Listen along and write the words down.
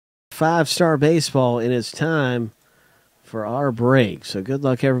5-star baseball, and it's time for our break. So good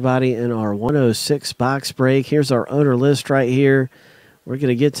luck, everybody, in our 106 box break. Here's our owner list right here. We're going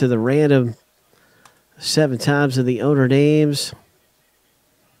to get to the random 7 times of the owner names.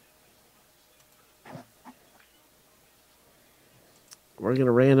 We're going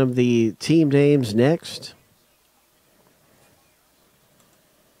to random the team names next.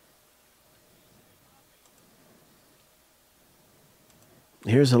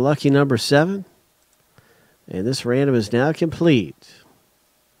 Here's a lucky number 7. And this random is now complete.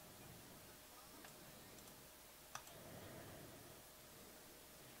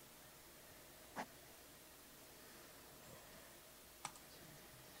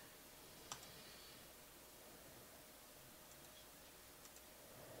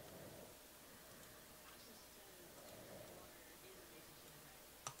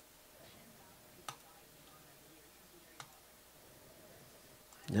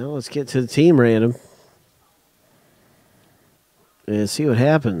 Now let's get to the team random and see what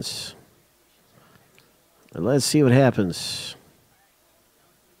happens. And let's see what happens.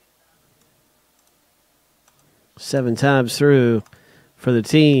 7 times through for the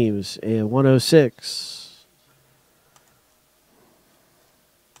teams and 106.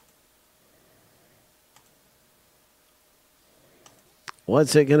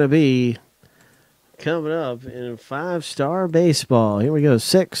 What's it going to be coming up in 5-star baseball? Here we go.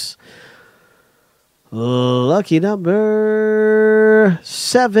 6. Lucky number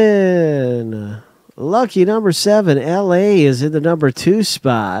 7. Lucky number 7. LA is in the number 2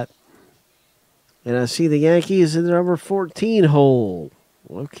 spot. And I see the Yankees in the number 14 hole.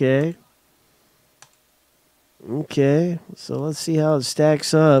 Okay. Okay. So let's see how it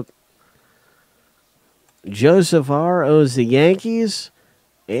stacks up. Joseph R. owns the Yankees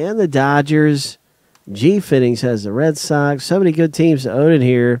and the Dodgers. G. Fittings has the Red Sox. So many good teams to own in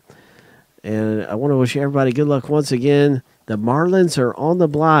here. And I want to wish everybody good luck once again. The Marlins are on the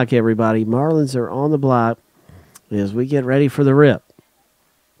block, everybody. Marlins are on the block as we get ready for the rip.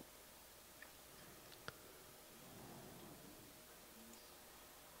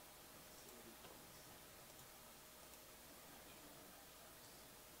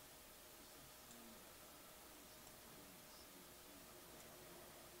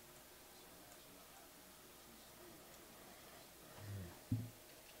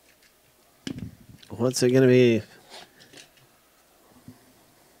 What's it going to be?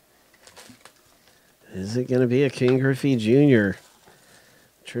 Is it going to be a King Griffey Jr.?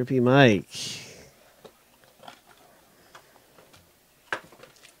 Trippy Mike.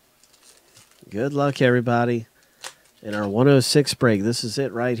 Good luck, everybody, in our 106 break. This is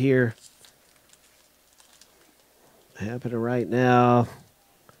it right here. Happening right now.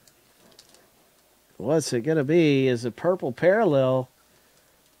 What's it going to be? Is a purple parallel.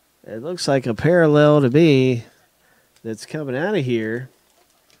 It looks like a parallel to me that's coming out of here.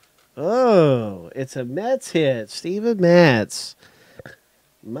 Oh, it's a Mets hit. Steven Matz.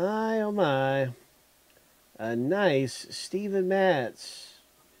 My, oh my. A nice Steven Matz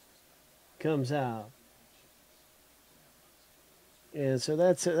comes out. And so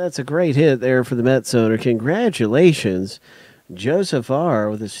that's a great hit there for the Mets owner. Congratulations, Joseph R.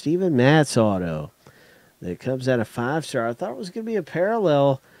 with a Steven Matz auto. That comes out of 5-star. I thought it was going to be a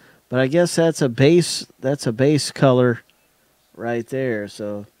parallel, but I guess that's a base color right there.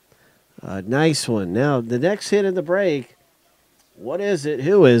 So nice one. Now the next hit in the break, what is it?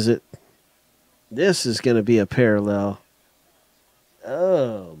 Who is it? This is going to be a parallel.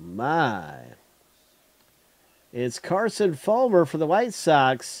 Oh my. It's Carson Fulmer for the White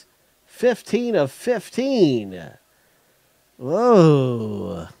Sox. 15 of 15.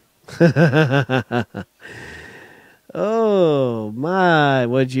 Whoa. Oh, my.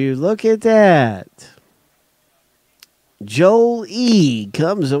 Would you look at that? Joel E.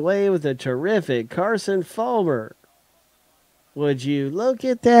 comes away with a terrific Carson Fulmer. Would you look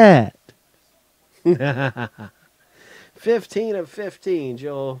at that? 15 of 15,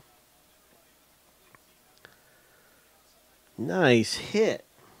 Joel. Nice hit.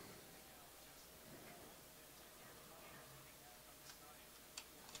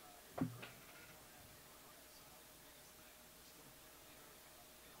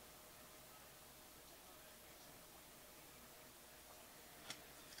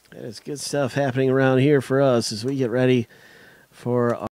 It's good stuff happening around here for us as we get ready for